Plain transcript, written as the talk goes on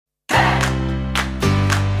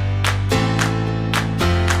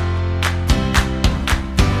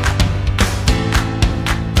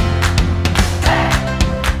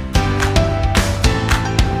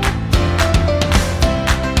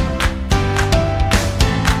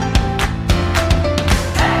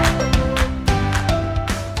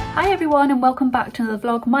everyone and welcome back to another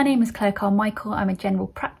vlog. My name is Claire Carmichael. I'm a general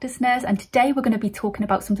practice nurse and today we're going to be talking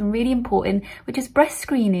about something really important, which is breast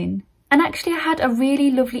screening. And actually I had a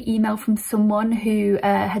really lovely email from someone who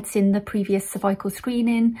had seen the previous cervical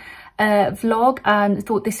screening vlog and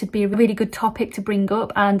thought this would be a really good topic to bring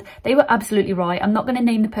up, and they were absolutely right. I'm not going to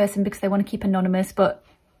name the person because they want to keep anonymous, but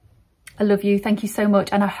I love you. Thank you so much,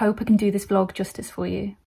 and I hope I can do this vlog justice for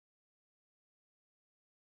you.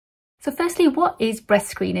 So firstly, what is breast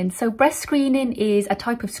screening? So breast screening is a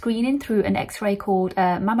type of screening through an X-ray called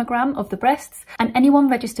a mammogram of the breasts, and anyone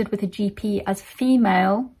registered with a GP as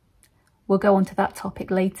female, we'll go on to that topic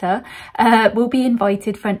later, will be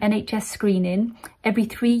invited for an NHS screening every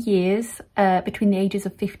 3 years between the ages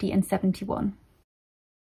of 50 and 71.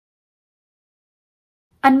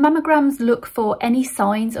 And mammograms look for any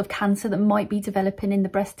signs of cancer that might be developing in the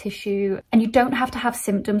breast tissue. And you don't have to have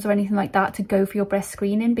symptoms or anything like that to go for your breast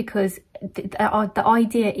screening, because the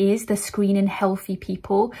idea is they're screening healthy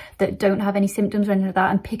people that don't have any symptoms or anything like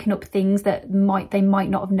that and picking up things that they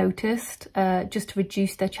might not have noticed, just to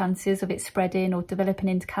reduce their chances of it spreading or developing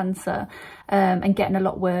into cancer and getting a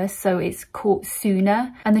lot worse, so it's caught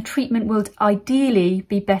sooner. And the treatment will ideally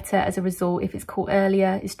be better as a result if it's caught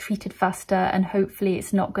earlier, is treated faster, and hopefully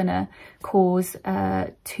it's not going to cause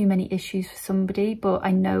too many issues for somebody. But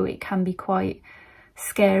I know it can be quite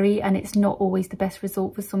scary and it's not always the best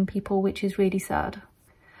result for some people, which is really sad.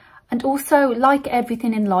 And also, like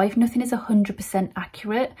everything in life, nothing is 100%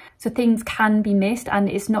 accurate, so things can be missed, and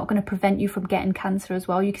it's not going to prevent you from getting cancer as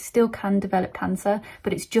well. You still can develop cancer,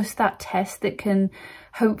 but it's just that test that can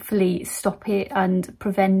hopefully stop it and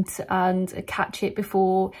prevent and catch it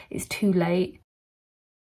before it's too late.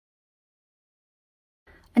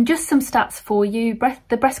 And just some stats for you.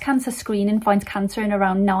 The breast cancer screening finds cancer in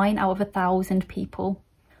around 9 out of 1,000 people.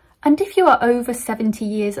 And if you are over 70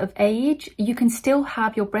 years of age, you can still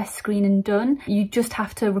have your breast screening done. You just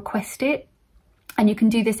have to request it, and you can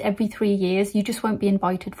do this every 3 years. You just won't be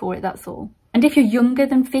invited for it, that's all. And if you're younger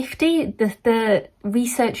than 50, the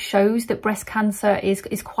research shows that breast cancer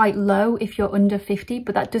is quite low if you're under 50,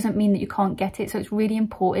 but that doesn't mean that you can't get it. So it's really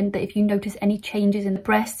important that if you notice any changes in the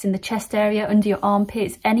breasts, in the chest area, under your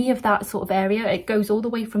armpits, any of that sort of area, it goes all the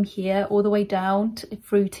way from here, all the way down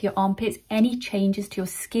through to your armpits, any changes to your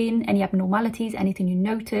skin, any abnormalities, anything you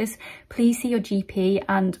notice, please see your GP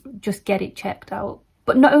and just get it checked out.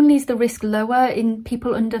 But not only is the risk lower in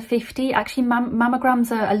people under 50, actually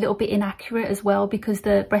mammograms are a little bit inaccurate as well, because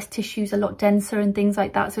the breast tissue is a lot denser and things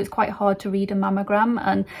like that. So it's quite hard to read a mammogram,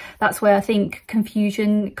 and that's where I think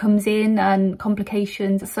confusion comes in and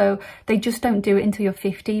complications. So they just don't do it until you're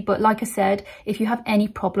 50. But like I said, if you have any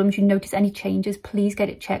problems, you notice any changes, please get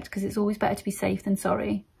it checked, because it's always better to be safe than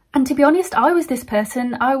sorry. And to be honest, I was this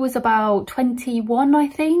person. I was about 21, I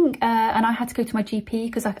think, and I had to go to my GP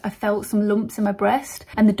because I felt some lumps in my breast,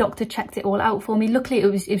 and the doctor checked it all out for me. Luckily, it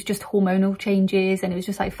was just hormonal changes, and it was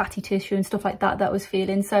just like fatty tissue and stuff like that I was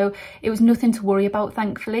feeling. So it was nothing to worry about,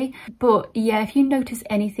 thankfully. But yeah, if you notice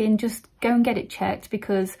anything, just go and get it checked,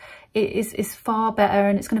 because it's far better,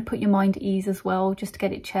 and it's going to put your mind at ease as well, just to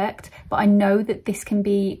get it checked. But I know that this can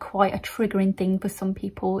be quite a triggering thing for some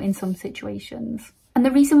people in some situations. And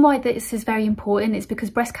the reason why this is very important is because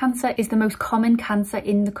breast cancer is the most common cancer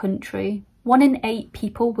in the country. 1 in 8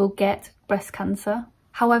 people will get breast cancer.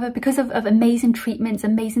 However, because of amazing treatments,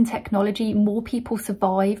 amazing technology, more people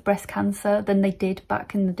survive breast cancer than they did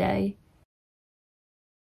back in the day.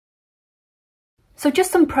 So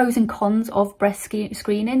just some pros and cons of breast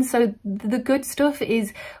screening. So the good stuff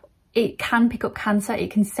is it can pick up cancer,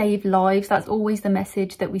 it can save lives. That's always the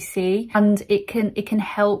message that we see. And it can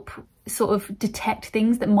help sort of detect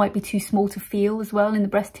things that might be too small to feel as well in the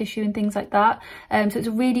breast tissue and things like that. So it's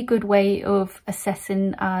a really good way of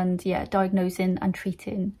assessing and diagnosing and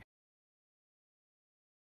treating.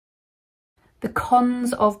 The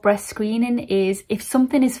cons of breast screening is if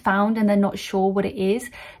something is found and they're not sure what it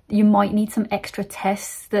is, you might need some extra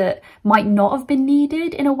tests that might not have been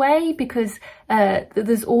needed in a way, because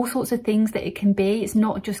there's all sorts of things that it can be. It's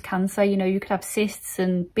not just cancer, you know, you could have cysts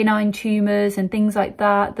and benign tumours and things like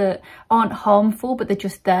that aren't harmful, but they're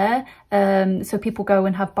just there. So people go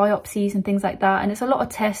and have biopsies and things like that. And it's a lot of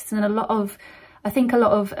tests and I think a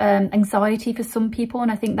lot of anxiety for some people.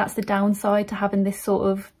 And I think that's the downside to having this sort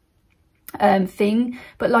of thing.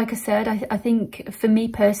 But like I said, I think for me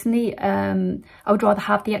personally, I would rather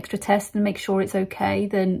have the extra test and make sure it's okay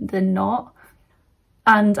than not.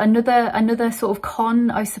 And another sort of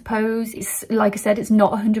con, I suppose, is, like I said, it's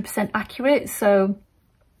not 100% accurate. So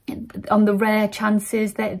on the rare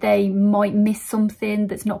chances that they might miss something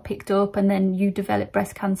that's not picked up, and then you develop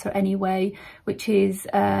breast cancer anyway, which is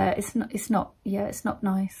it's not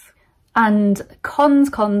nice. And cons.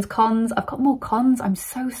 I've got more cons. I'm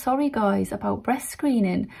so sorry guys about breast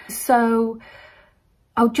screening. So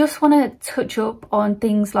I just want to touch up on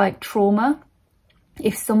things like trauma.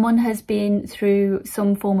 If someone has been through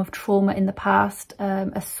some form of trauma in the past,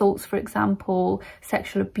 assaults, for example,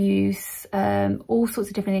 sexual abuse, all sorts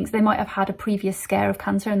of different things, they might have had a previous scare of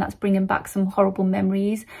cancer and that's bringing back some horrible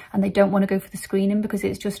memories, and they don't want to go for the screening because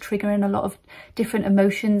it's just triggering a lot of different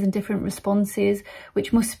emotions and different responses,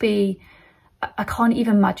 which must be, I can't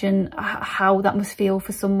even imagine how that must feel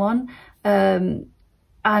for someone. And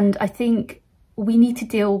I think we need to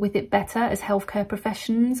deal with it better as healthcare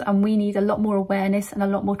professions, and we need a lot more awareness and a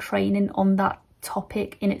lot more training on that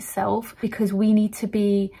topic in itself, because we need to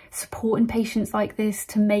be supporting patients like this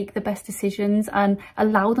to make the best decisions and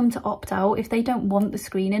allow them to opt out. If they don't want the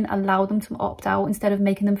screening, allow them to opt out instead of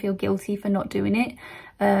making them feel guilty for not doing it.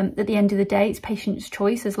 At the end of the day, it's patient's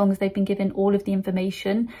choice. As long as they've been given all of the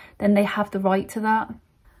information, then they have the right to that.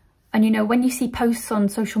 And, you know, when you see posts on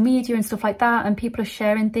social media and stuff like that, and people are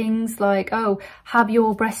sharing things like, oh, have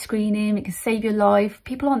your breast screening, it can save your life.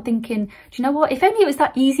 People aren't thinking, do you know what? If only it was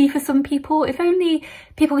that easy for some people, if only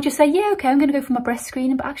people would just say, yeah, okay, I'm going to go for my breast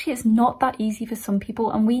screening. But actually, it's not that easy for some people,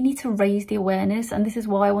 and we need to raise the awareness. And this is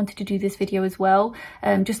why I wanted to do this video as well.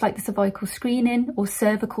 Just like the cervical screening or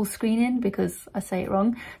cervical screening, because I say it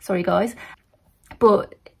wrong. Sorry, guys.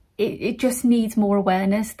 But it just needs more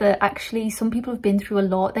awareness that actually some people have been through a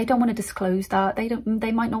lot. They don't want to disclose that.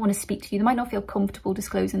 They might not want to speak to you. They might not feel comfortable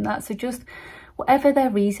disclosing that. So just whatever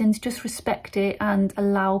their reasons, just respect it and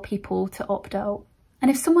allow people to opt out.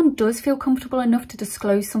 And if someone does feel comfortable enough to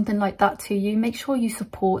disclose something like that to you, make sure you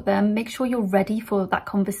support them. Make sure you're ready for that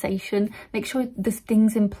conversation. Make sure there's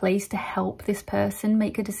things in place to help this person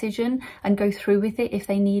make a decision and go through with it if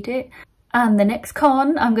they need it. And the next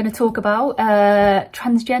con I'm going to talk about,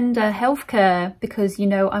 transgender healthcare, because, you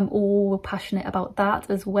know, I'm all passionate about that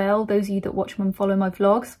as well. Those of you that watch and follow my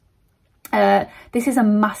vlogs. This is a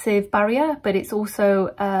massive barrier, but it's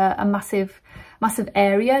also a massive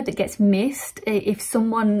area that gets missed. If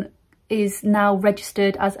someone is now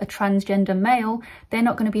registered as a transgender male, they're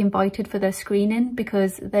not going to be invited for their screening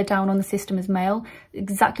because they're down on the system as male.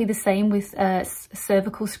 Exactly the same with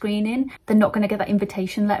cervical screening. They're not going to get that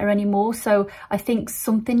invitation letter anymore. So I think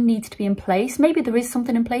something needs to be in place. Maybe there is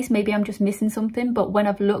something in place, maybe I'm just missing something, but when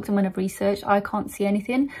I've looked and when I've researched, I can't see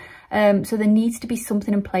anything. So there needs to be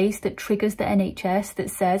something in place that triggers the NHS that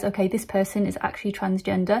says, okay, this person is actually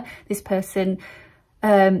transgender, this person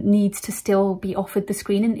needs to still be offered the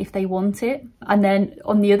screening if they want it. And then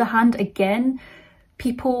on the other hand, again,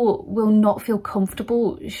 people will not feel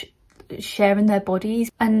comfortable sharing their bodies,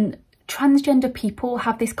 and transgender people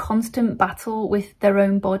have this constant battle with their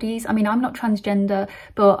own bodies. I mean, I'm not transgender,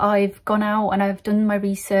 but I've gone out and I've done my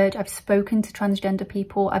research. I've spoken to transgender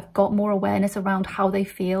people. I've got more awareness around how they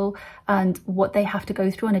feel and what they have to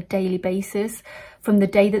go through on a daily basis, from the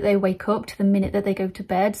day that they wake up to the minute that they go to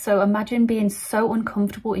bed. So imagine being so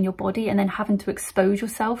uncomfortable in your body and then having to expose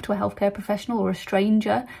yourself to a healthcare professional or a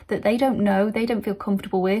stranger that they don't know, they don't feel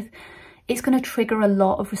comfortable with. It's going to trigger a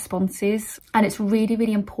lot of responses, and it's really,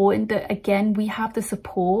 really important that, again, we have the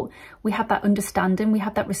support, we have that understanding, we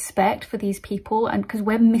have that respect for these people, and because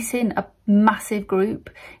we're missing a massive group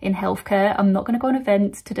in healthcare. I'm not going to go on an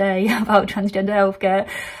event today about transgender healthcare.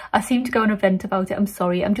 I seem to go on an event about it. I'm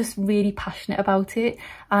sorry. I'm just really passionate about it,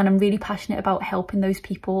 and I'm really passionate about helping those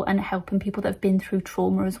people and helping people that have been through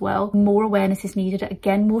trauma as well. More awareness is needed.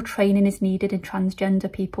 Again, more training is needed in transgender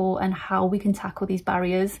people and how we can tackle these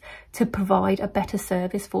barriers to provide a better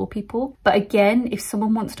service for people. But again, if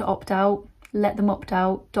someone wants to opt out, let them opt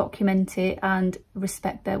out, document it and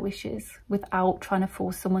respect their wishes without trying to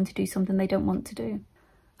force someone to do something they don't want to do.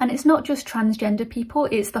 And it's not just transgender people,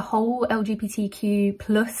 it's the whole LGBTQ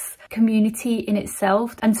plus community in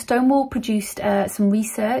itself. And Stonewall produced some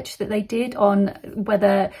research that they did on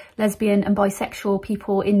whether lesbian and bisexual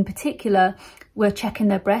people in particular were checking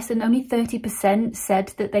their breasts, and only 30% said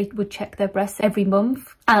that they would check their breasts every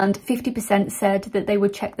month, and 50% said that they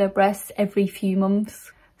would check their breasts every few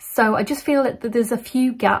months. So I just feel that there's a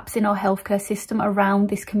few gaps in our healthcare system around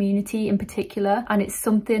this community in particular, and it's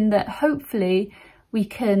something that hopefully we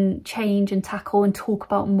can change and tackle and talk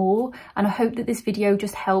about more. And I hope that this video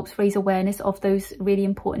just helps raise awareness of those really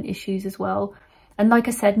important issues as well. And like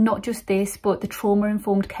I said, not just this, but the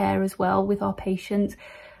trauma-informed care as well with our patients.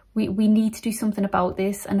 We need to do something about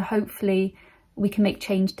this, and hopefully we can make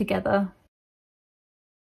change together.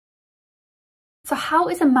 So how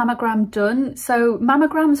is a mammogram done? So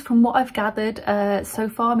mammograms, from what I've gathered so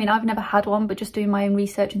far, I mean, I've never had one, but just doing my own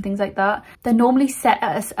research and things like that, they're normally set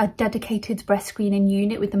as a dedicated breast screening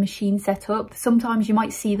unit with the machine set up. Sometimes you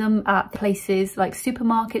might see them at places like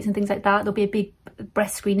supermarkets and things like that. There'll be a big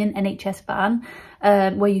breast screening NHS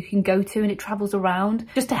van where you can go to, and it travels around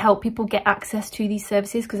just to help people get access to these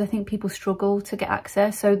services, because I think people struggle to get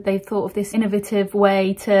access. So they've thought of this innovative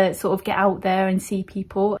way to sort of get out there and see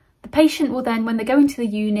people. The patient will then, when they go into the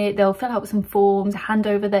unit, they'll fill out some forms, hand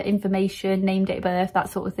over their information, name, date of birth,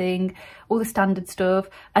 that sort of thing, all the standard stuff.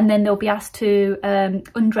 And then they'll be asked to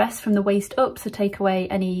undress from the waist up, so take away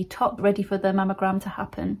any top, ready for the mammogram to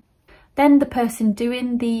happen. Then the person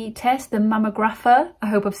doing the test, the mammographer, I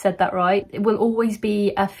hope I've said that right, it will always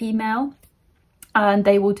be a female, and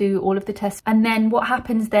they will do all of the tests. And then what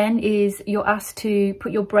happens then is you're asked to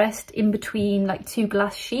put your breast in between like 2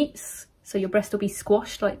 glass sheets. So your breast will be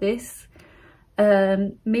squashed like this.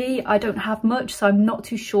 Me, I don't have much, so I'm not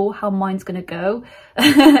too sure how mine's gonna go.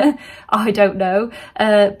 I don't know,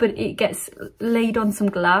 but it gets laid on some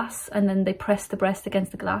glass, and then they press the breast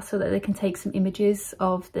against the glass so that they can take some images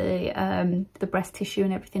of the breast tissue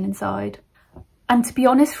and everything inside. And to be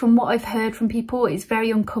honest, from what I've heard from people, it's very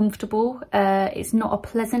uncomfortable. It's not a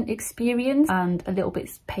pleasant experience, and a little bit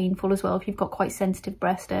painful as well if you've got quite sensitive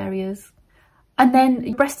breast areas. And then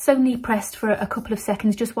your breast's only pressed for a couple of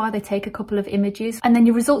seconds just while they take a couple of images, and then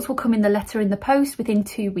your results will come in the letter in the post within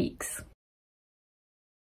 2 weeks.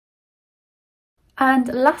 And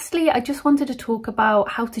lastly, I just wanted to talk about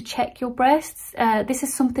how to check your breasts. This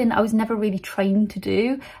is something I was never really trained to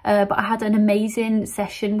do, but I had an amazing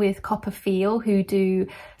session with Copper Feel, who do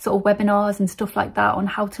sort of webinars and stuff like that on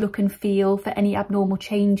how to look and feel for any abnormal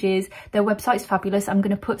changes. Their website's fabulous. I'm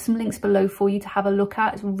going to put some links below for you to have a look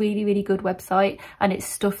at. It's a really, really good website, and it's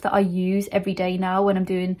stuff that I use every day now when I'm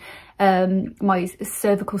doing my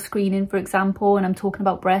cervical screening, for example, and I'm talking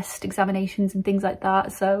about breast examinations and things like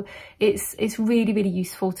that. So it's really, really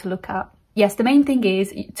useful to look at. Yes, the main thing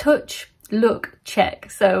is touch, look, check.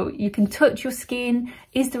 So you can touch your skin.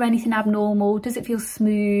 Is there anything abnormal? Does it feel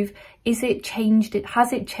smooth? Is it changed?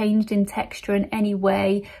 Has it changed in texture in any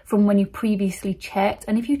way from when you previously checked?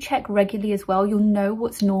 And if you check regularly as well, you'll know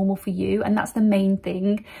what's normal for you. And that's the main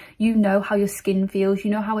thing. You know how your skin feels,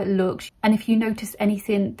 you know how it looks. And if you notice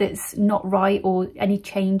anything that's not right or any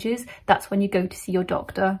changes, that's when you go to see your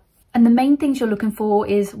doctor. And the main things you're looking for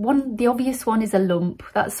is the obvious one is a lump.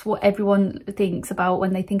 That's what everyone thinks about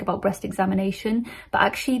when they think about breast examination. But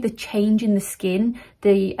actually the change in the skin,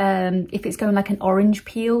 if it's going like an orange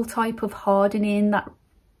peel type of hardening, that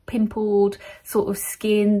pimpled sort of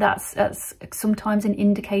skin, that's sometimes an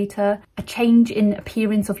indicator. A change in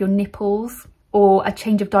appearance of your nipples, or a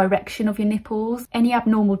change of direction of your nipples, any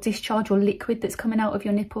abnormal discharge or liquid that's coming out of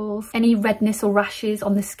your nipples, any redness or rashes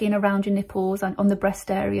on the skin around your nipples and on the breast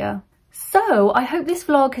area. So I hope this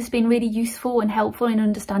vlog has been really useful and helpful in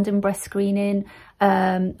understanding breast screening,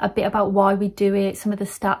 a bit about why we do it, some of the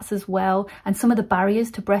stats as well, and some of the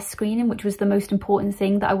barriers to breast screening, which was the most important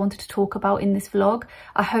thing that I wanted to talk about in this vlog.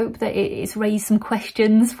 I hope that it's raised some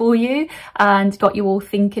questions for you and got you all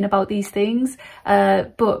thinking about these things.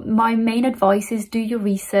 But my main advice is do your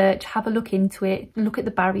research, have a look into it, look at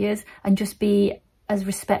the barriers, and just be as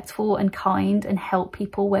respectful and kind and help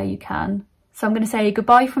people where you can. So I'm going to say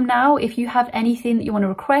goodbye from now. If you have anything that you want to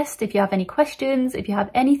request, if you have any questions, if you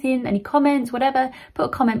have anything, any comments, whatever, put a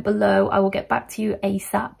comment below. I will get back to you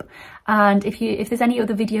ASAP. And if there's any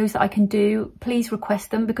other videos that I can do, please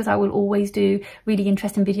request them, because I will always do really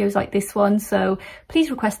interesting videos like this one. So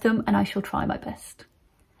please request them and I shall try my best.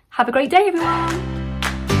 Have a great day, everyone.